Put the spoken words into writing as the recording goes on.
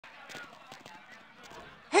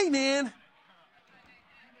Hey, man!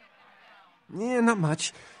 Yeah, not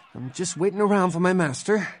much. I'm just waiting around for my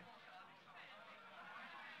master.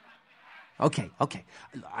 Okay.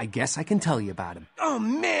 I guess I can tell you about him. Oh,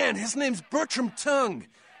 man, his name's Bertram Tongue.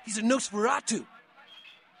 He's a Nosferatu.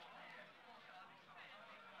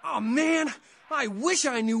 Oh, man, I wish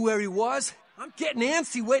I knew where he was. I'm getting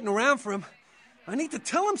antsy waiting around for him. I need to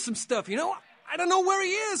tell him some stuff, you know? I don't know where he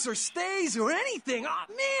is or stays or anything. Oh,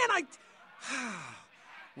 man,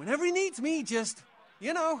 whenever he needs me, he just,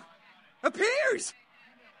 appears.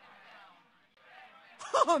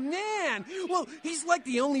 Oh, man! Well, he's like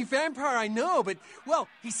the only vampire I know, but, well,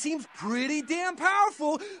 he seems pretty damn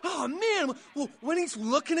powerful. Oh, man! Well, when he's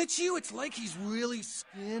looking at you, it's like he's really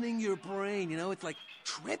scanning your brain, It's like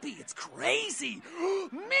trippy. It's crazy.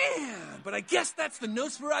 Man! But I guess that's the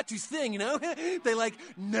Nosferatu's thing, They,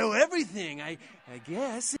 know everything, I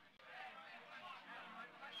guess.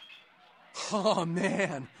 Oh,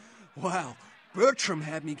 man. Wow. Bertram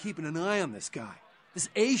had me keeping an eye on this guy. This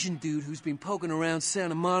Asian dude who's been poking around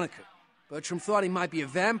Santa Monica. Bertram thought he might be a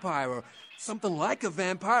vampire or something like a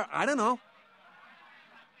vampire. I don't know.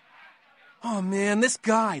 Oh, man, this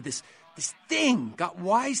guy, this thing got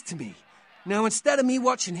wise to me. Now, instead of me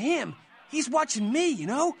watching him, he's watching me,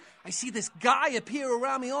 I see this guy appear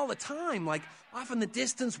around me all the time, like off in the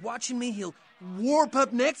distance watching me. He'll warp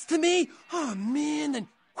up next to me. Oh, man, then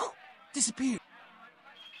disappear.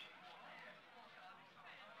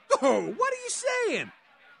 Oh, what are you saying?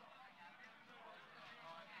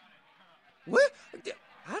 What?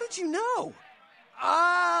 How did you know?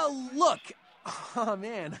 Look. Oh,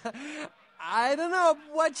 man. I don't know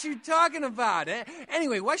what you're talking about.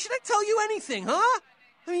 Anyway, why should I tell you anything, huh?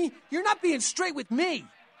 I mean, you're not being straight with me.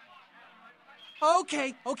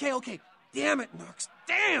 Okay. Damn it, Knox.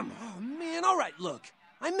 Damn. Oh, man. All right, look.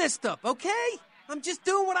 I messed up, okay? I'm just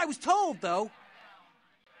doing what I was told, though.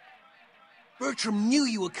 Bertram knew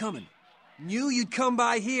you were coming. Knew you'd come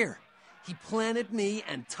by here. He planted me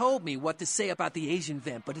and told me what to say about the Asian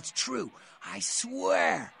vamp, but it's true. I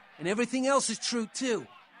swear. And everything else is true, too.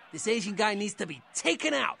 This Asian guy needs to be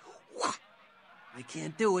taken out. I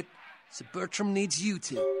can't do it, so Bertram needs you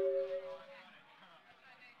to.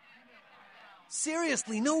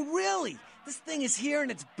 Seriously, no, really. This thing is here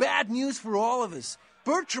and it's bad news for all of us.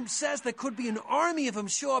 Bertram says there could be an army of them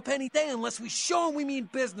show up any day unless we show him we mean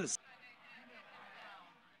business.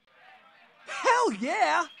 Hell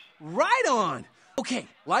yeah! Right on! Okay,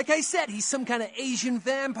 like I said, he's some kind of Asian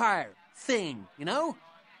vampire thing,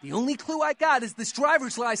 The only clue I got is this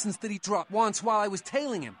driver's license that he dropped once while I was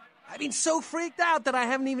tailing him. I've been so freaked out that I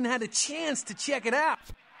haven't even had a chance to check it out.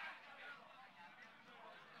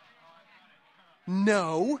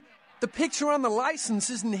 No, the picture on the license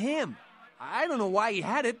isn't him. I don't know why he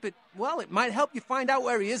had it, but, well, it might help you find out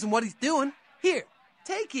where he is and what he's doing. Here,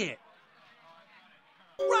 take it.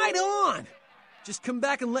 Right on! Just come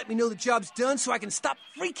back and let me know the job's done so I can stop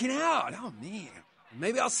freaking out. Oh, man.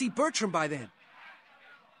 Maybe I'll see Bertram by then.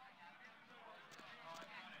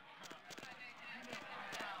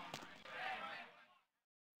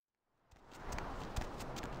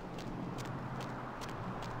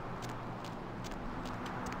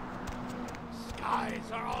 Skies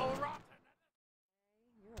are all rotten.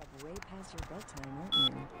 You're up way past your bedtime, aren't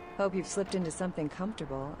you? Hope you've slipped into something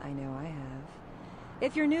comfortable. I know I have.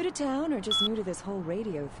 If you're new to town or just new to this whole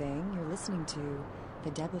radio thing, you're listening to The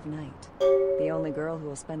Deb of Night. The only girl who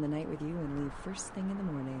will spend the night with you and leave first thing in the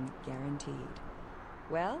morning, guaranteed.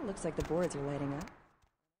 Well, looks like the boards are lighting up.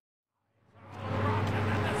 Rotten,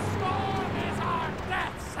 and the storm is our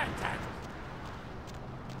death sentence.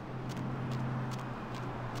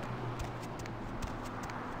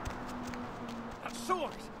 The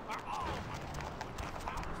sewers are all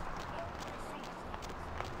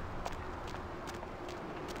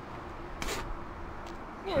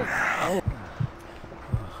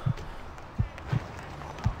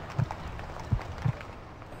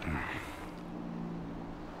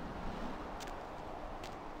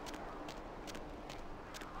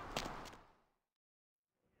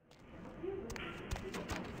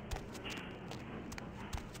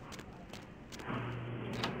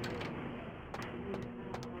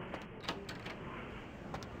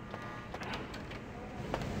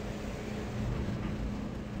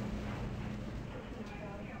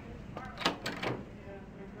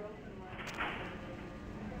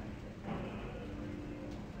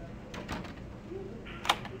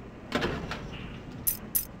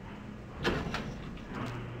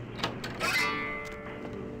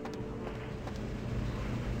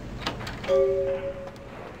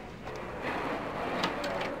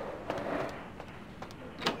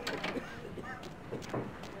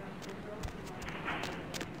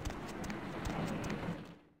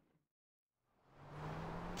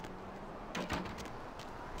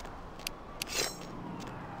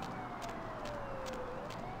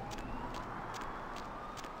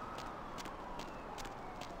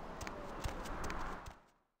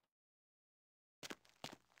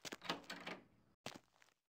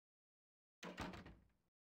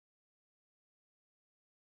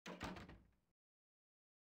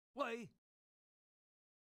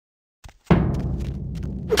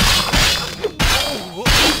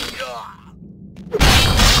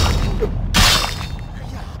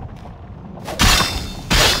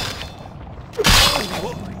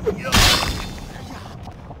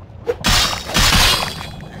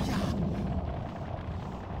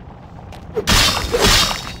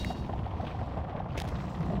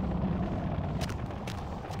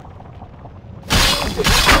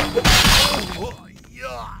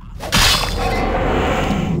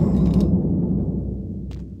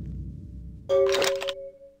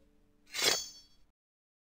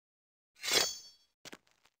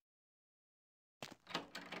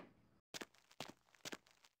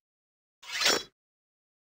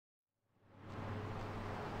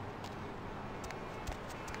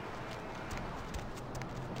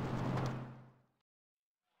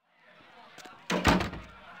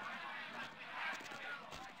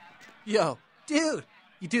Yo, dude,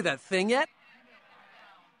 you do that thing yet?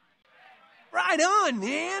 Right on,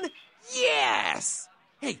 man! Yes!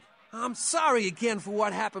 Hey, I'm sorry again for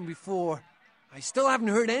what happened before. I still haven't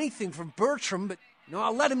heard anything from Bertram, but,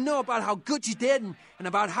 I'll let him know about how good you did and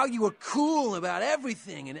about how you were cool about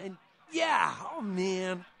everything, and yeah, oh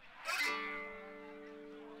man.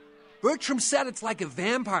 Bertram said it's like a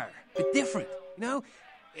vampire, but different,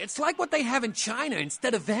 It's like what they have in China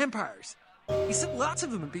instead of vampires. He said lots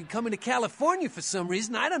of them have been coming to California for some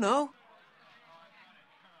reason, I don't know.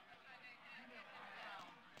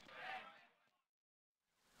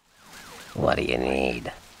 What do you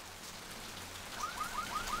need?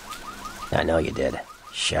 I know you did.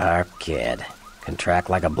 Sharp kid. Can track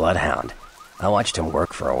like a bloodhound. I watched him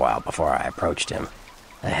work for a while before I approached him.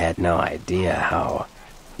 I had no idea how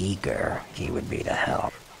eager he would be to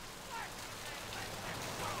help.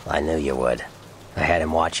 I knew you would. I had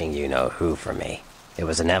him watching you-know-who for me. It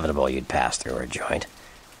was inevitable you'd pass through her joint.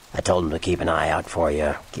 I told him to keep an eye out for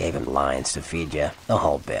you, gave him lines to feed you, the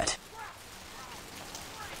whole bit.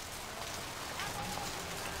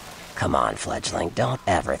 Come on, fledgling, don't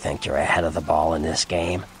ever think you're ahead of the ball in this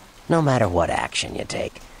game. No matter what action you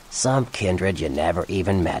take, some kindred you never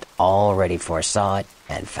even met already foresaw it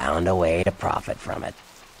and found a way to profit from it.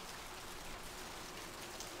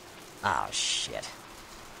 Oh, shit.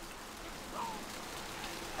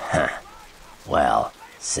 Huh. Well,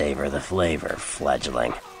 savor the flavor,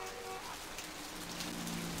 fledgling.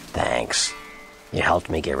 Thanks. You helped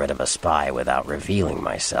me get rid of a spy without revealing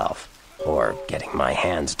myself, or getting my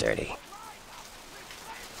hands dirty.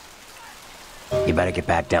 You better get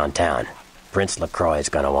back downtown. Prince LaCroix's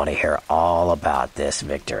gonna want to hear all about this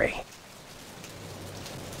victory.